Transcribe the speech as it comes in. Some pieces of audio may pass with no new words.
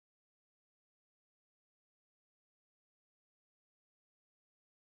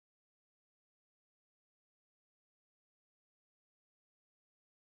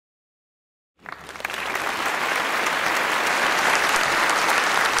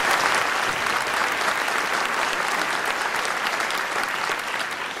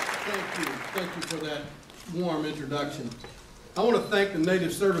warm introduction, I want to thank the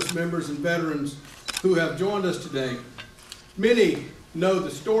Native service members and veterans who have joined us today. Many know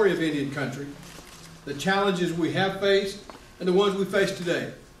the story of Indian country, the challenges we have faced, and the ones we face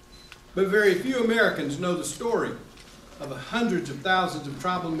today. But very few Americans know the story of the hundreds of thousands of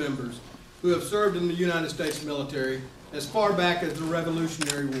tribal members who have served in the United States military as far back as the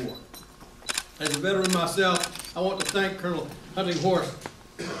Revolutionary War. As a veteran myself, I want to thank Colonel Hunting Horse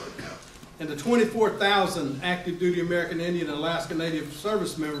and the 24,000 active duty American Indian and Alaska Native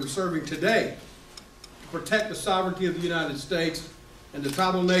service members serving today to protect the sovereignty of the United States and the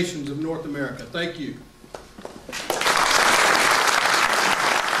tribal nations of North America. Thank you.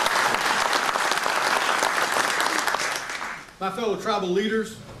 My fellow tribal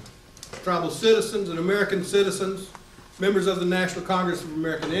leaders, tribal citizens and American citizens, members of the National Congress of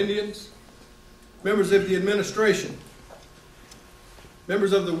American Indians, members of the administration,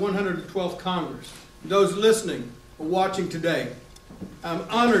 members of the 112th Congress, those listening or watching today, I'm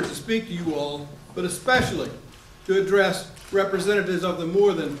honored to speak to you all, but especially to address representatives of the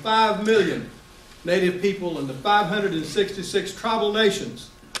more than 5 million Native people and the 566 tribal nations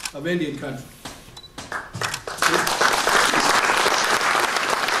of Indian country.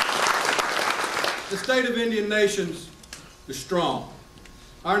 The state of Indian nations is strong.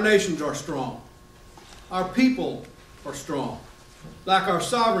 Our nations are strong. Our people are strong. Like our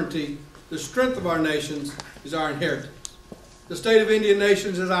sovereignty, the strength of our nations is our inheritance. The state of Indian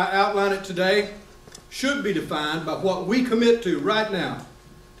nations, as I outline it today, should be defined by what we commit to right now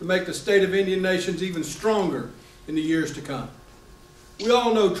to make the state of Indian nations even stronger in the years to come. We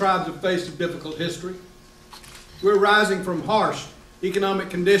all know tribes have faced a difficult history. We're rising from harsh economic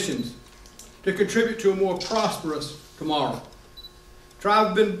conditions to contribute to a more prosperous tomorrow.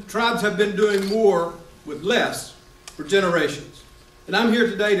 Tribes have been doing more with less for generations. And I'm here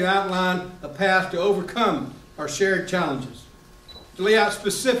today to outline a path to overcome our shared challenges, to lay out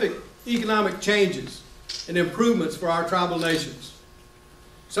specific economic changes and improvements for our tribal nations.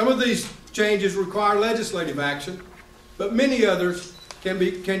 Some of these changes require legislative action, but many others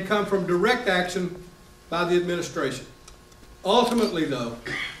can come from direct action by the administration. Ultimately, though,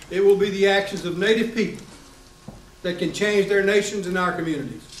 it will be the actions of Native people that can change their nations and our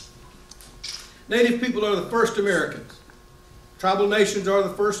communities. Native people are the first Americans. Tribal nations are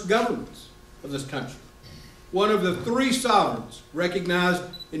the first governments of this country, one of the 3 sovereigns recognized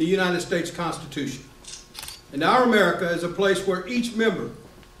in the United States Constitution. And our America is a place where each member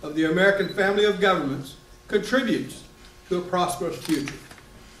of the American family of governments contributes to a prosperous future.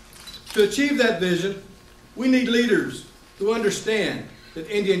 To achieve that vision, we need leaders who understand that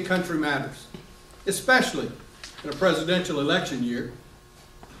Indian country matters, especially in a presidential election year.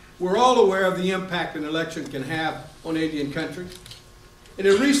 We're all aware of the impact an election can have on Indian country. And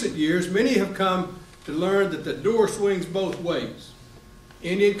in recent years, many have come to learn that the door swings both ways.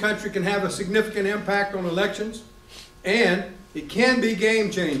 Indian country can have a significant impact on elections, and it can be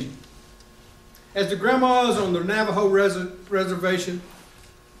game-changing. As the grandmas on the Navajo reservation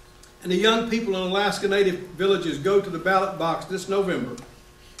and the young people in Alaska Native villages go to the ballot box this November,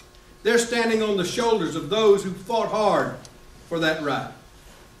 they're standing on the shoulders of those who fought hard for that right.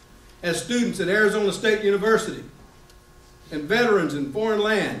 As students at Arizona State University and veterans in foreign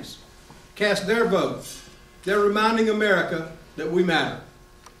lands cast their votes, they're reminding America that we matter.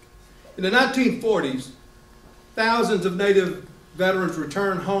 In the 1940s, thousands of Native veterans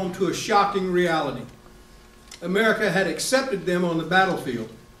returned home to a shocking reality. America had accepted them on the battlefield,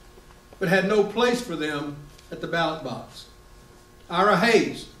 but had no place for them at the ballot box. Ira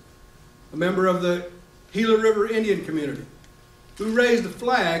Hayes, a member of the Gila River Indian community, who raised the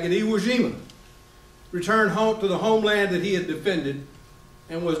flag at Iwo Jima, returned home to the homeland that he had defended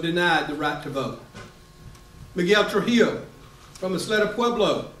and was denied the right to vote. Miguel Trujillo, from Isleta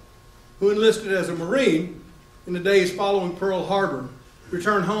Pueblo, who enlisted as a Marine in the days following Pearl Harbor,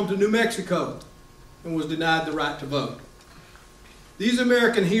 returned home to New Mexico and was denied the right to vote. These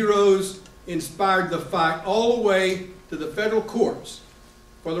American heroes inspired the fight all the way to the federal courts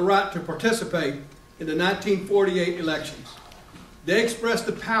for the right to participate in the 1948 elections. They expressed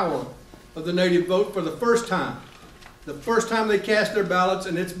the power of the Native vote for the first time they cast their ballots,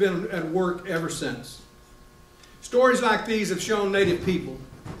 and it's been at work ever since. Stories like these have shown Native people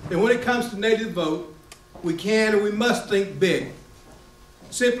that when it comes to Native vote, we can and we must think big.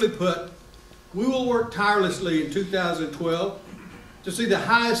 Simply put, we will work tirelessly in 2012 to see the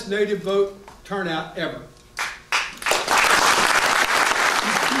highest Native vote turnout ever.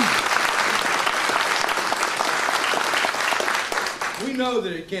 We know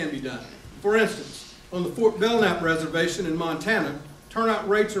that it can be done. For instance, on the Fort Belknap Reservation in Montana, turnout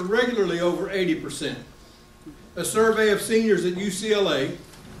rates are regularly over 80%. A survey of seniors at UCLA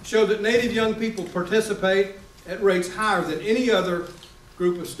showed that Native young people participate at rates higher than any other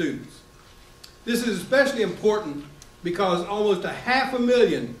group of students. This is especially important because almost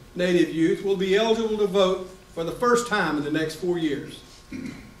 500,000 Native youth will be eligible to vote for the first time in the next 4 years.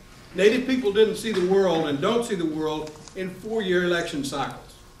 Native people didn't see the world and don't see the world in 4-year election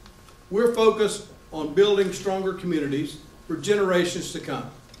cycles. We're focused on building stronger communities for generations to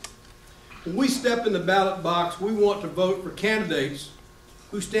come. When we step in the ballot box, we want to vote for candidates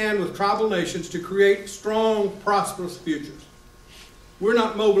who stand with tribal nations to create strong, prosperous futures. We're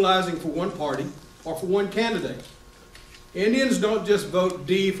not mobilizing for one party or for one candidate. Indians don't just vote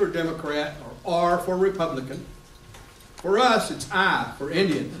D for Democrat or R for Republican. For us, it's I for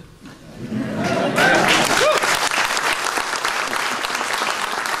Indian.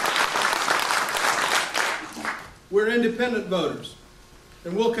 We're independent voters,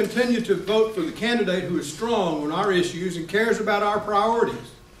 and we'll continue to vote for the candidate who is strong on our issues and cares about our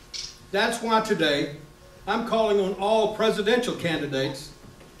priorities. That's why today I'm calling on all presidential candidates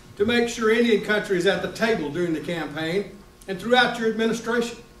to make sure Indian country is at the table during the campaign and throughout your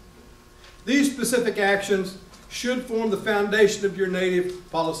administration. These specific actions should form the foundation of your Native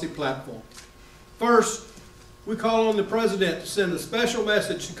policy platform. First, we call on the President to send a special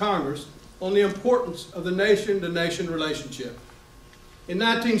message to Congress on the importance of the nation-to-nation relationship. In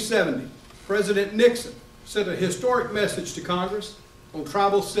 1970, President Nixon sent a historic message to Congress on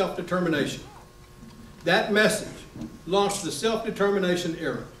tribal self-determination. That message launched the self-determination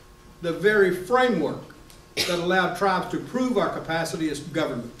era, the very framework that allowed tribes to prove our capacity as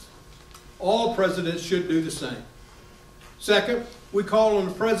governments. All presidents should do the same. Second, we call on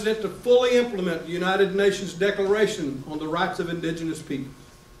the President to fully implement the United Nations Declaration on the Rights of Indigenous Peoples.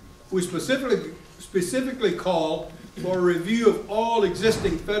 We specifically call for a review of all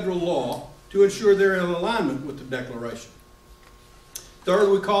existing federal law to ensure they're in alignment with the Declaration. Third,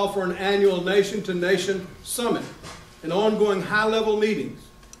 we call for an annual nation-to-nation summit and ongoing high-level meetings.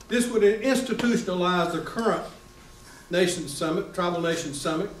 This would institutionalize the current nation summit, Tribal Nation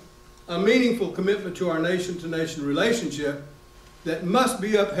Summit, a meaningful commitment to our nation-to-nation relationship that must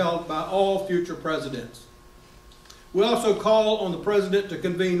be upheld by all future presidents. We also call on the President to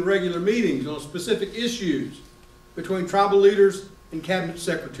convene regular meetings on specific issues between tribal leaders and cabinet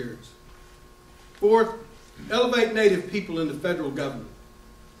secretaries. Fourth, elevate Native people in the federal government.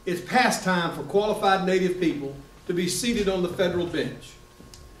 It's past time for qualified Native people to be seated on the federal bench.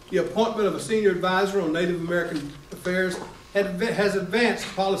 The appointment of a senior advisor on Native American affairs has advanced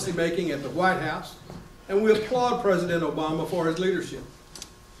policymaking at the White House, and we applaud President Obama for his leadership.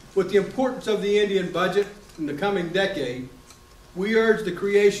 With the importance of the Indian budget in the coming decade, we urge the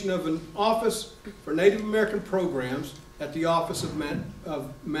creation of an Office for Native American Programs at the Office of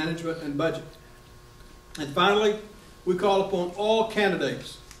Management and Budget. And finally, we call upon all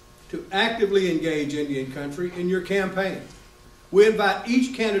candidates to actively engage Indian country in your campaign. We invite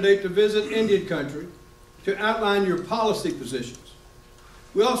each candidate to visit Indian country to outline your policy positions.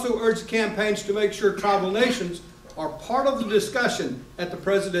 We also urge campaigns to make sure tribal nations are part of the discussion at the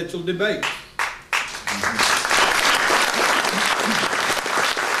presidential debate.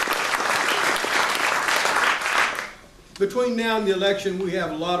 Between now and the election, we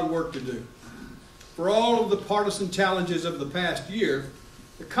have a lot of work to do. For all of the partisan challenges of the past year,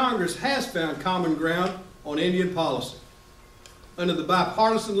 the Congress has found common ground on Indian policy. Under the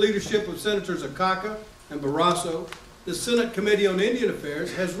bipartisan leadership of Senators Akaka and Barrasso, the Senate Committee on Indian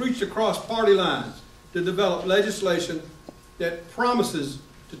Affairs has reached across party lines to develop legislation that promises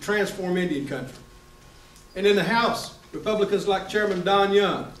to transform Indian country. And in the House, Republicans like Chairman Don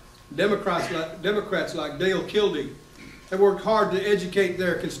Young, Democrats like Dale Kildee have worked hard to educate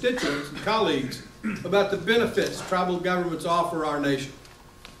their constituents and colleagues about the benefits tribal governments offer our nation.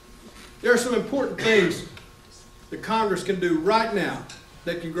 There are some important things that Congress can do right now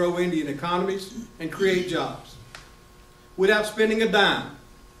that can grow Indian economies and create jobs. Without spending a dime,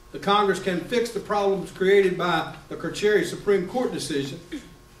 the Congress can fix the problems created by the Carcieri Supreme Court decision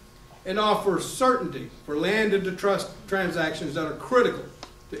and offer certainty for land and trust transactions that are critical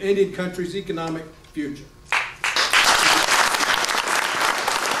to Indian country's economic future.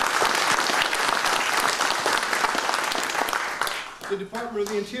 The Department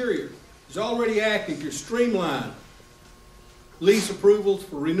of the Interior is already acting to streamline lease approvals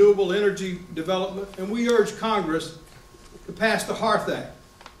for renewable energy development, and we urge Congress to pass the Hearth Act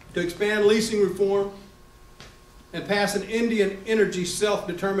to expand leasing reform and pass an Indian energy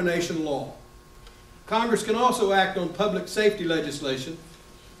self-determination law. Congress can also act on public safety legislation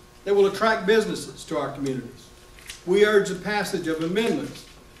that will attract businesses to our communities. We urge the passage of amendments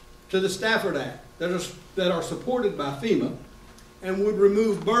to the Stafford Act that are supported by FEMA and would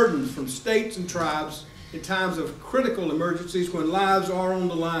remove burdens from states and tribes in times of critical emergencies when lives are on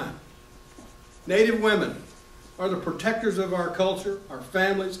the line. Native women are the protectors of our culture, our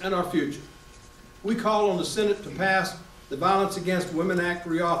families, and our future. We call on the Senate to pass the Violence Against Women Act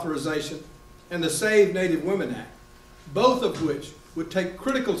reauthorization and the Save Native Women Act, both of which would take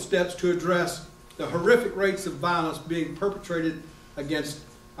critical steps to address the horrific rates of violence being perpetrated against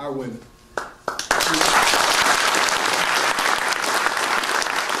our women.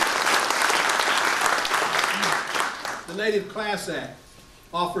 The Native Class Act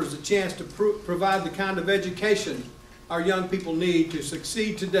offers a chance to provide the kind of education our young people need to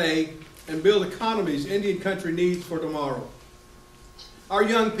succeed today and build economies Indian country needs for tomorrow. Our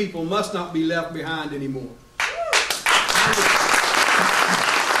young people must not be left behind anymore.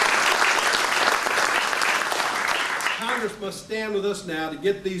 Congress must stand with us now to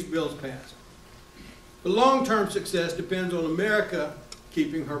get these bills passed. The long-term success depends on America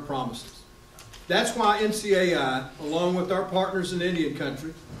keeping her promises. That's why NCAI, along with our partners in Indian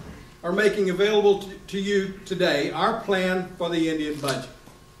country, are making available to you today our plan for the Indian budget.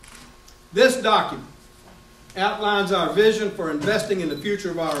 This document outlines our vision for investing in the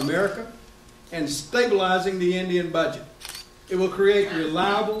future of our America and stabilizing the Indian budget. It will create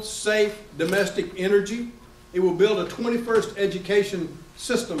reliable, safe, domestic energy. It will build a 21st education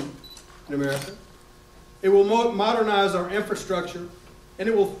system in America. It will modernize our infrastructure, and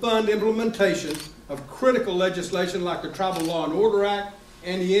it will fund implementation of critical legislation like the Tribal Law and Order Act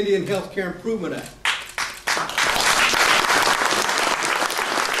and the Indian Health Care Improvement Act.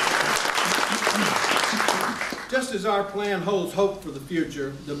 Just as our plan holds hope for the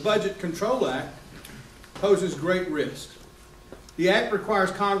future, the Budget Control Act poses great risks. The Act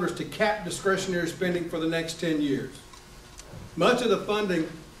requires Congress to cap discretionary spending for the next 10 years. Much of the funding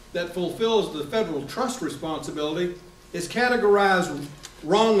that fulfills the federal trust responsibility is categorized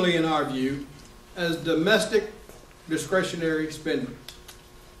wrongly, in our view, as domestic discretionary spending.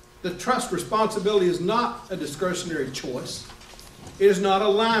 The trust responsibility is not a discretionary choice. It is not a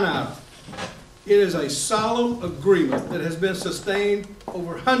line item. It is a solemn agreement that has been sustained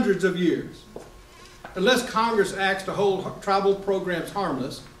over hundreds of years. Unless Congress acts to hold tribal programs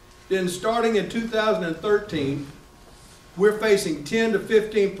harmless, then starting in 2013, we're facing 10 to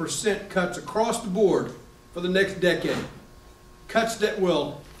 15% cuts across the board for the next decade. Cuts that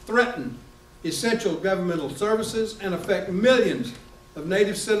will threaten essential governmental services and affect millions of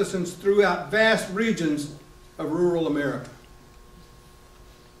Native citizens throughout vast regions of rural America.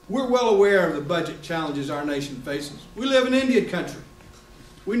 We're well aware of the budget challenges our nation faces. We live in Indian country.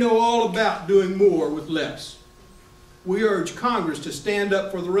 We know all about doing more with less. We urge Congress to stand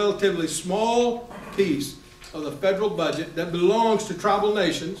up for the relatively small piece of the federal budget that belongs to tribal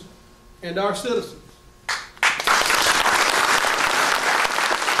nations and our citizens.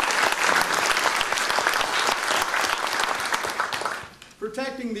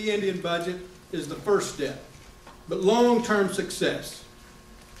 Protecting the Indian budget is the first step, but long-term success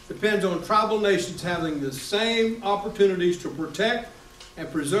depends on tribal nations having the same opportunities to protect and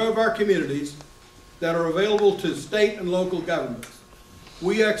preserve our communities that are available to state and local governments.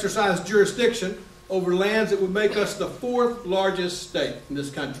 We exercise jurisdiction over lands that would make us the 4th largest state in this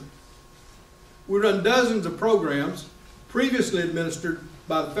country. We run dozens of programs previously administered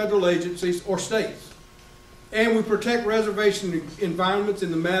by the federal agencies or states. And we protect reservation environments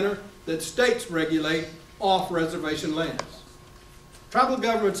in the manner that states regulate off-reservation lands. Tribal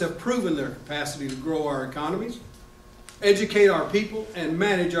governments have proven their capacity to grow our economies, educate our people, and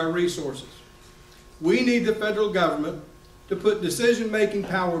manage our resources. We need the federal government to put decision-making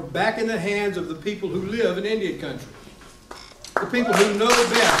power back in the hands of the people who live in Indian country, the people who know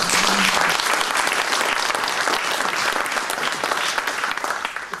best.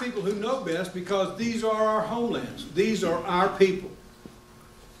 People who know best, because these are our homelands. These are our people.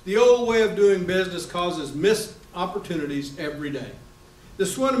 The old way of doing business causes missed opportunities every day. The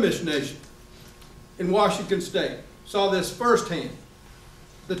Swinomish Nation in Washington State saw this firsthand.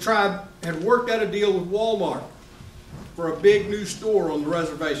 The tribe had worked out a deal with Walmart for a big new store on the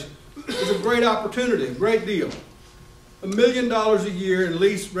reservation. It was a great opportunity, a great deal. $1 million a year in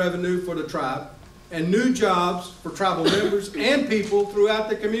lease revenue for the tribe, and new jobs for tribal members and people throughout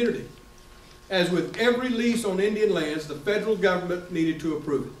the community. As with every lease on Indian lands, the federal government needed to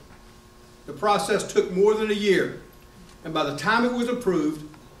approve it. The process took more than a year, and by the time it was approved,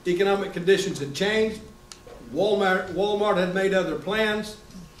 economic conditions had changed, Walmart had made other plans.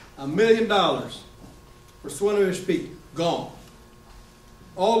 $1 million for Swinomish people, gone.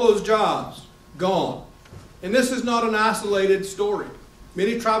 All those jobs, gone. And this is not an isolated story.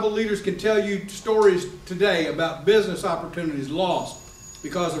 Many tribal leaders can tell you stories today about business opportunities lost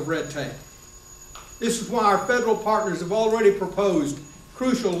because of red tape. This is why our federal partners have already proposed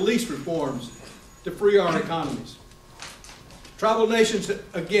crucial lease reforms to free our economies. Tribal nations,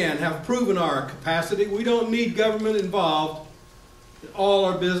 again, have proven our capacity. We don't need government involved in all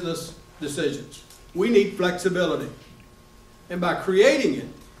our business decisions. We need flexibility. And by creating it,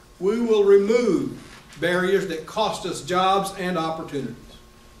 we will remove barriers that cost us jobs and opportunities.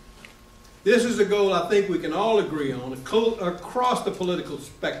 This is a goal I think we can all agree on across the political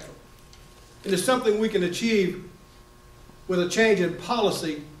spectrum. It is something we can achieve with a change in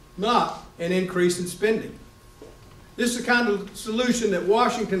policy, not an increase in spending. This is the kind of solution that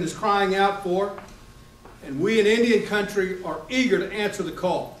Washington is crying out for, and we in Indian country are eager to answer the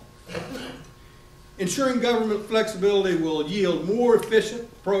call. Ensuring government flexibility will yield more efficient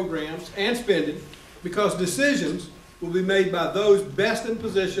programs and spending because decisions will be made by those best in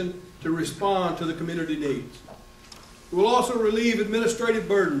position to respond to the community needs. It will also relieve administrative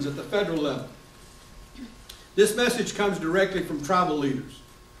burdens at the federal level. This message comes directly from tribal leaders.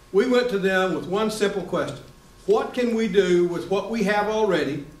 We went to them with one simple question. What can we do with what we have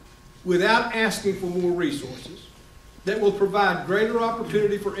already without asking for more resources that will provide greater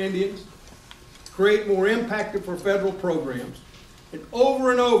opportunity for Indians, create more impact for federal programs? And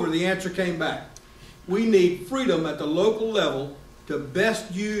over the answer came back. We need freedom at the local level to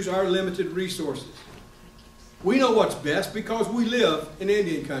best use our limited resources. We know what's best because we live in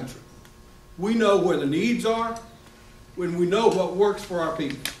Indian country. We know where the needs are when we know what works for our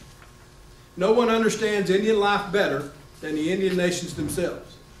people. No one understands Indian life better than the Indian nations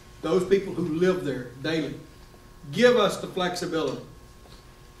themselves, those people who live there daily. Give us the flexibility.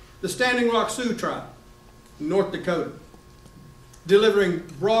 The Standing Rock Sioux Tribe in North Dakota, delivering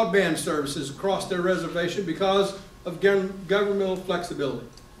broadband services across their reservation because of governmental flexibility.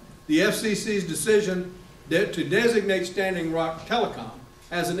 The FCC's decision to designate Standing Rock Telecom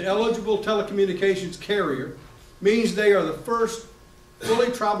as an eligible telecommunications carrier means they are the first fully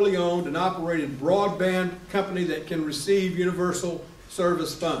tribally owned and operated broadband company that can receive universal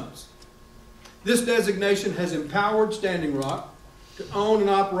service funds. This designation has empowered Standing Rock to own and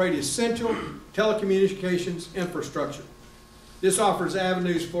operate essential telecommunications infrastructure. This offers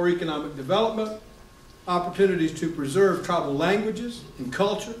avenues for economic development, opportunities to preserve tribal languages and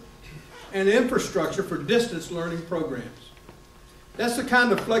culture, and infrastructure for distance learning programs. That's the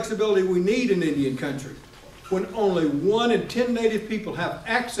kind of flexibility we need in Indian country when only 1 in 10 Native people have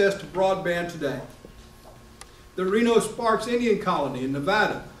access to broadband today. The Reno Sparks Indian Colony in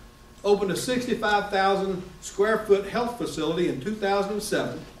Nevada opened a 65,000 square foot health facility in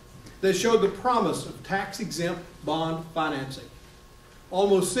 2007 that showed the promise of tax-exempt bond financing.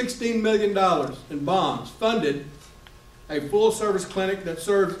 Almost $16 million in bonds funded a full-service clinic that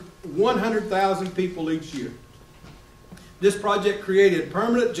serves 100,000 people each year. This project created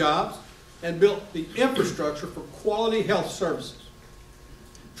permanent jobs and built the infrastructure for quality health services.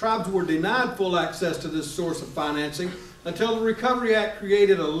 Tribes were denied full access to this source of financing until the Recovery Act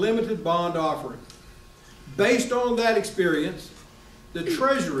created a limited bond offering. Based on that experience, the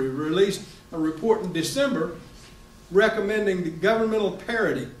Treasury released a report in December recommending the governmental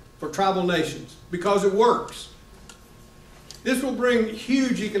parity for tribal nations because it works. This will bring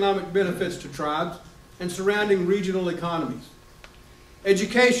huge economic benefits to tribes and surrounding regional economies.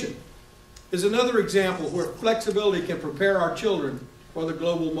 Education is another example where flexibility can prepare our children for the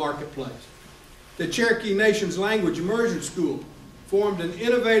global marketplace. The Cherokee Nation's Language Immersion School formed an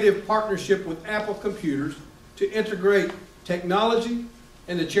innovative partnership with Apple Computers to integrate technology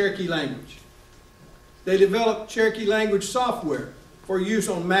and the Cherokee language. They developed Cherokee language software for use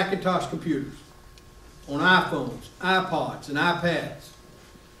on Macintosh computers, on iPhones, iPods, and iPads.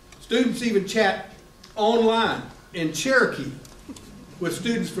 Students even chat online in Cherokee with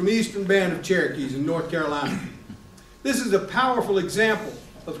students from Eastern Band of Cherokees in North Carolina. This is a powerful example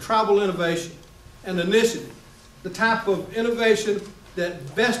of tribal innovation and initiative, the type of innovation that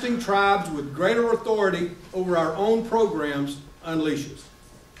vesting tribes with greater authority over our own programs unleashes.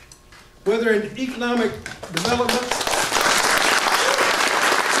 Whether in economic development,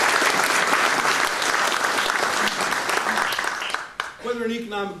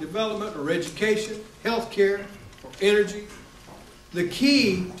 or education, healthcare, or energy, the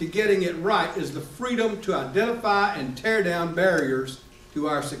key to getting it right is the freedom to identify and tear down barriers to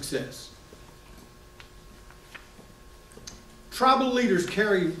our success. Tribal leaders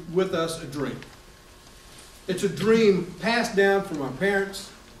carry with us a dream. It's a dream passed down from our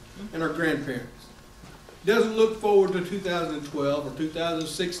parents and our grandparents. It doesn't look forward to 2012 or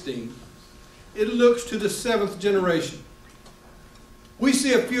 2016. It looks to the 7th generation. We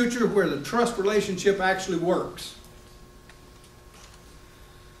see a future where the trust relationship actually works.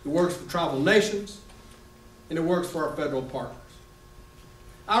 It works for tribal nations, and it works for our federal partners.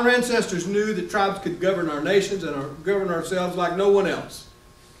 Our ancestors knew that tribes could govern our nations and govern ourselves like no one else.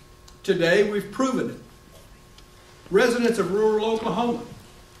 Today, we've proven it. Residents of rural Oklahoma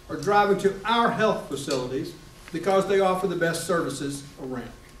are driving to our health facilities because they offer the best services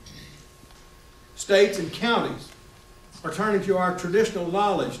around. States and counties are turning to our traditional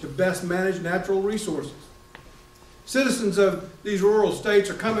knowledge to best manage natural resources. Citizens of these rural states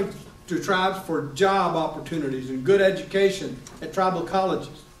are coming to tribes for job opportunities and good education at tribal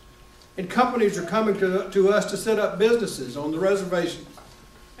colleges. And companies are coming to us to set up businesses on the reservations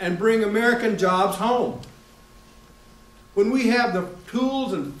and bring American jobs home. When we have the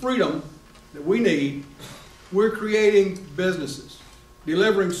tools and freedom that we need, we're creating businesses,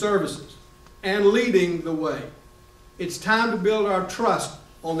 delivering services, and leading the way. It's time to build our trust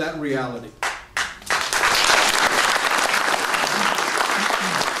on that reality.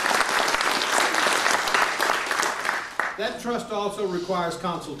 That trust also requires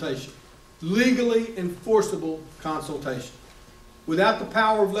consultation, legally enforceable consultation. Without the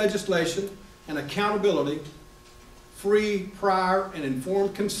power of legislation and accountability, free, prior, and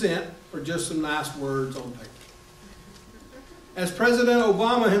informed consent are just some nice words on paper. As President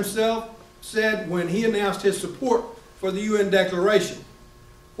Obama himself said when he announced his support for the UN Declaration,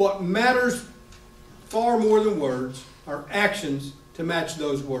 what matters far more than words are actions to match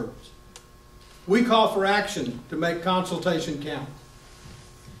those words. We call for action to make consultation count.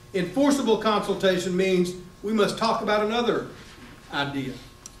 Enforceable consultation means we must talk about another idea,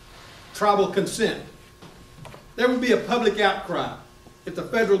 tribal consent. There would be a public outcry if the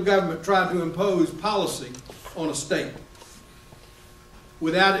federal government tried to impose policy on a state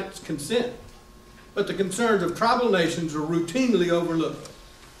without its consent. But the concerns of tribal nations are routinely overlooked,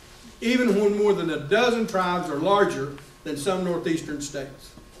 even when more than a dozen tribes are larger than some northeastern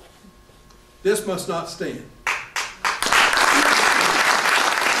states. This must not stand.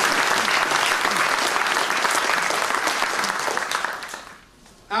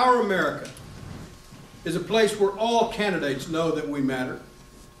 Our America is a place where all candidates know that we matter.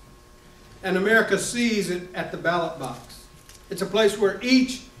 And America sees it at the ballot box. It's a place where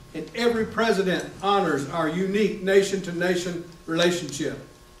each and every president honors our unique nation-to-nation relationship,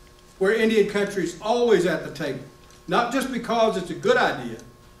 where Indian country is always at the table, not just because it's a good idea,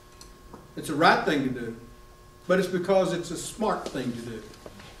 it's the right thing to do, but it's because it's a smart thing to do.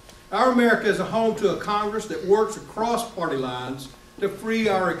 Our America is a home to a Congress that works across party lines to free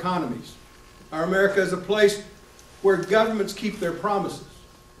our economies. Our America is a place where governments keep their promises.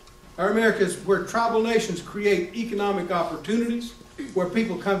 Our America is where tribal nations create economic opportunities, where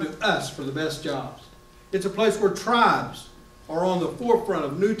people come to us for the best jobs. It's a place where tribes are on the forefront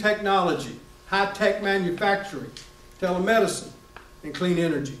of new technology, high-tech manufacturing, telemedicine, and clean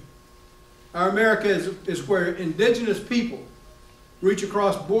energy. Our America is where indigenous people reach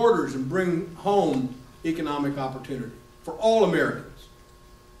across borders and bring home economic opportunity for all Americans.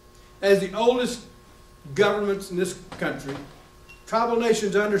 As the oldest governments in this country, tribal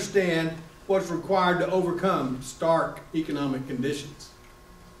nations understand what's required to overcome stark economic conditions.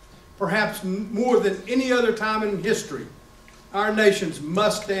 Perhaps more than any other time in history, our nations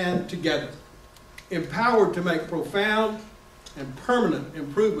must stand together, empowered to make profound and permanent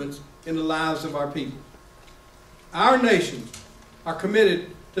improvements in the lives of our people. Our nations are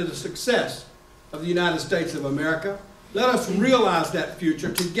committed to the success of the United States of America. Let us realize that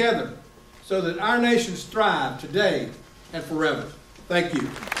future together so that our nations thrive today and forever. Thank you.